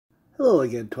Hello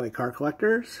again, toy car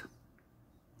collectors.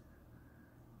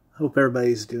 Hope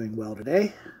everybody's doing well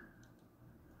today.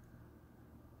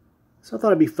 So I thought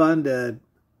it'd be fun to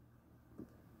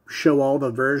show all the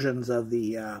versions of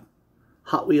the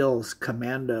Hot Wheels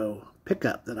Commando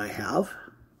pickup that I have.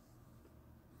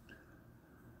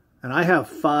 And I have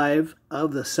 5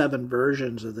 of the 7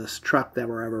 versions of this truck that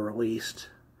were ever released.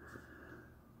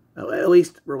 At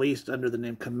least released under the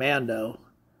name Commando,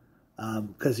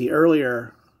 because the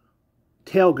earlier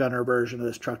tail gunner version of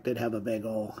this truck did have a big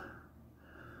old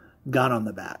gun on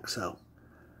the back. So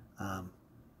I'm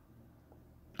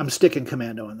sticking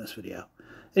Commando in this video.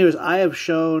 Anyways, I have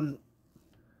shown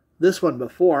this one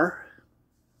before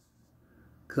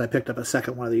because I picked up a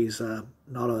second one of these not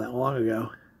all that long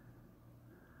ago.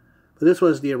 But this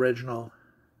was the original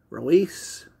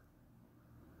release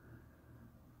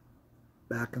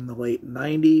back in the late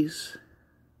 90s.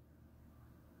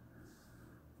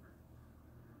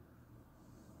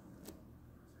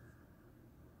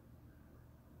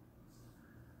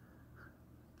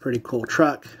 Pretty cool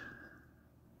truck.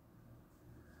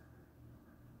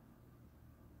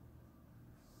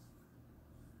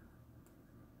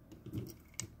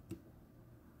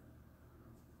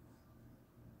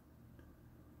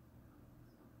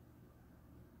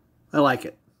 I like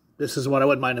it. This is what I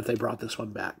wouldn't mind if they brought this one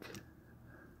back.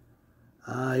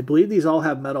 I believe these all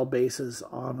have metal bases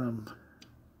on them.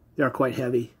 They are quite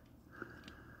heavy.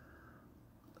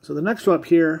 So the next one up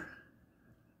here,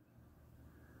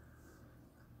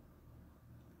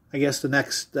 I guess the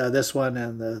next, this one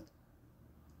and the,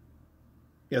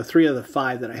 3 of the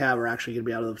 5 that I have are actually going to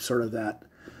be out of sort of that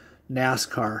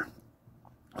NASCAR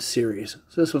series.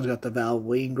 So this one's got the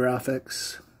Valvoline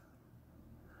graphics.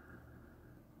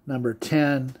 Number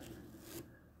 10,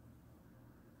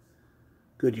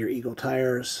 Goodyear Eagle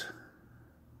tires.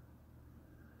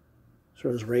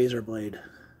 Sort of those razor blade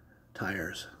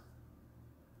tires.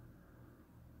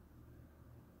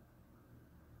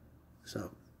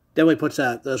 So definitely puts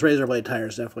that, those razor blade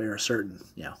tires definitely are a certain,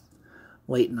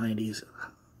 late 90s,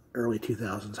 early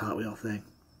 2000s Hot Wheel thing.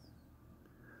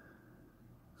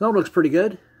 So it looks pretty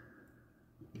good.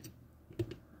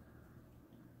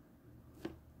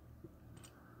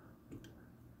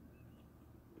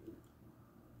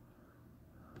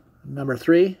 Number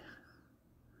 3,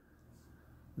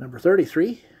 number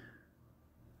 33.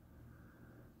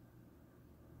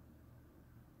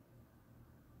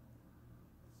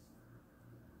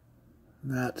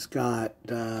 And that's got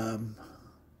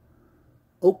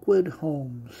Oakwood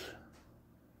Homes.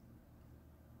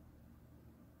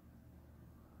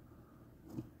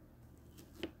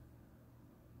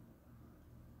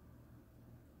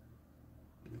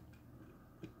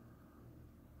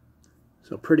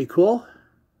 So pretty cool.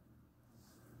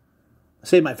 I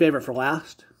saved my favorite for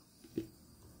last. And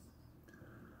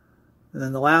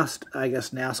then the last, I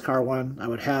guess, NASCAR one I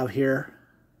would have here.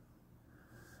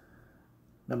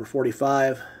 Number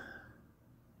 45.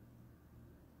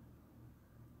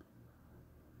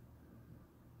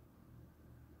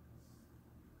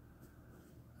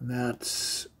 And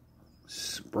that's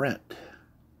Sprint.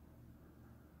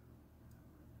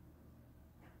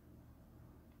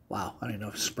 Wow, I don't know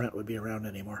if Sprint would be around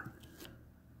anymore.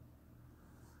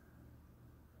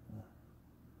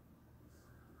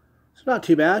 It's not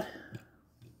too bad.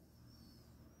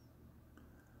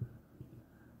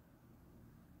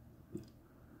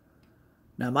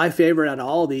 Now my favorite out of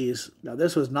all these, now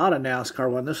this was not a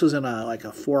NASCAR one. This was in a like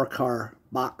a 4-car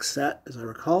box set, as I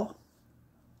recall.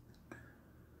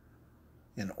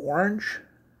 In orange.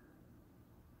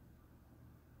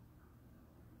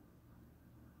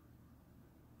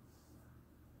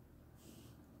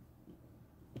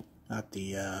 Not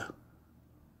the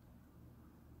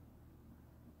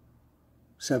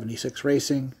 76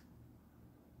 Racing.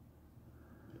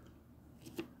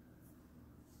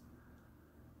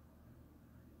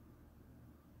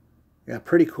 Yeah,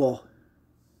 pretty cool.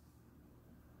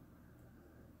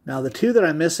 Now the 2 that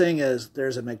I'm missing is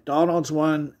there's a McDonald's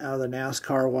one out of the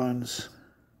NASCAR ones.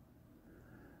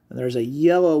 And there's a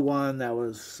yellow one that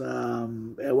was,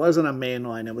 it wasn't a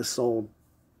mainline, it was sold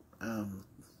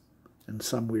in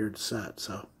some weird set.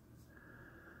 So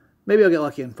maybe I'll get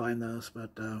lucky and find those,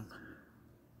 but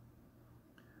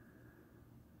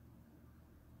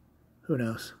who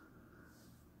knows?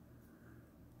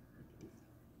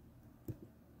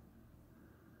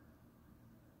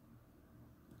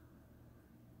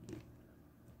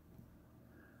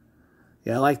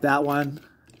 Yeah, I like that one.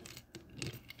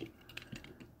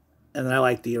 And then I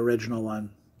like the original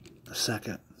one, the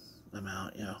second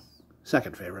amount,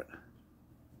 second favorite.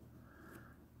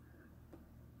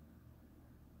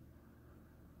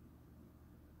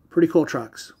 Pretty cool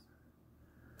trucks.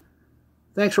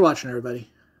 Thanks for watching, everybody.